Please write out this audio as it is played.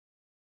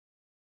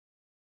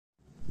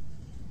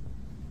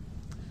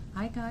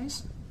Hi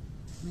guys,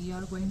 we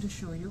are going to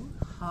show you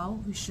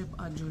how we ship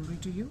our jewelry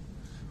to you.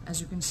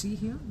 As you can see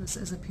here, this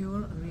is a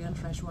pure real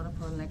freshwater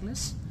pearl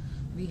necklace.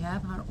 We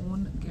have our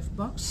own gift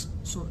box,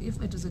 so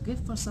if it is a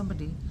gift for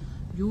somebody,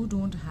 you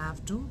don't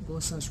have to go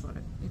search for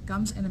it. It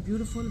comes in a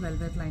beautiful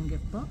velvet lined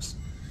gift box.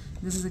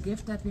 This is a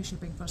gift that we're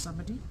shipping for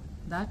somebody.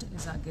 That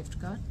is our gift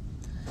card,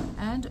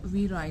 and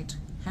we write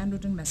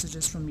handwritten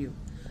messages from you.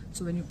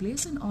 So when you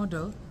place an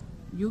order,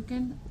 you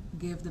can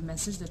give the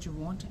message that you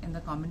want in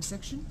the comment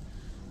section,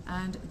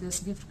 and this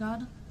gift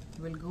card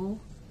will go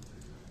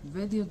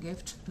with your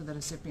gift to the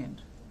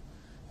recipient.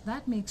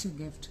 That makes your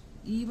gift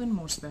even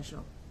more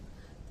special.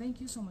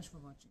 Thank you so much for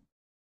watching.